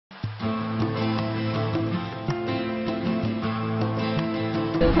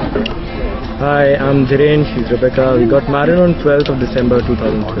Hi, I'm Dhiren, she's Rebecca. We got married on 12th of December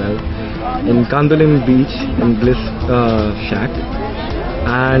 2012 in Kandolim Beach in Bliss Shack.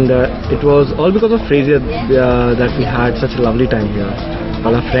 And it was all because of Frazier that we had such a lovely time here.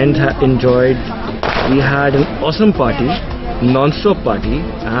 All our friends enjoyed. We had an awesome party, non-stop party,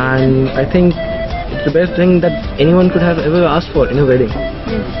 and I think it's the best thing that anyone could have ever asked for in a wedding.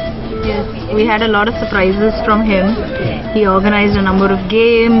 Yes, we had a lot of surprises from him. He organized a number of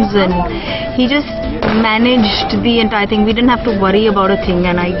games and he just managed the entire thing. We didn't have to worry about a thing,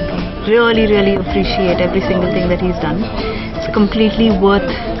 and I really appreciate every single thing that he's done. It's completely worth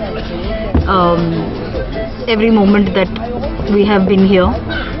every moment that we have been here.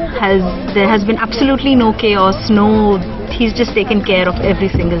 There has been absolutely no chaos, he's just taken care of every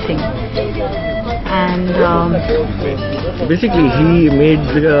single thing. And basically he made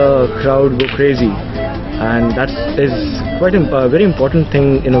the crowd go crazy, and that is quite a very important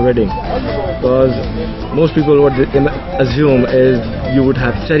thing in a wedding, because most people what they assume is you would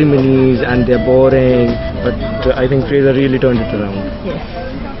have ceremonies and they're boring, but I think Fraser really turned it around. Yes.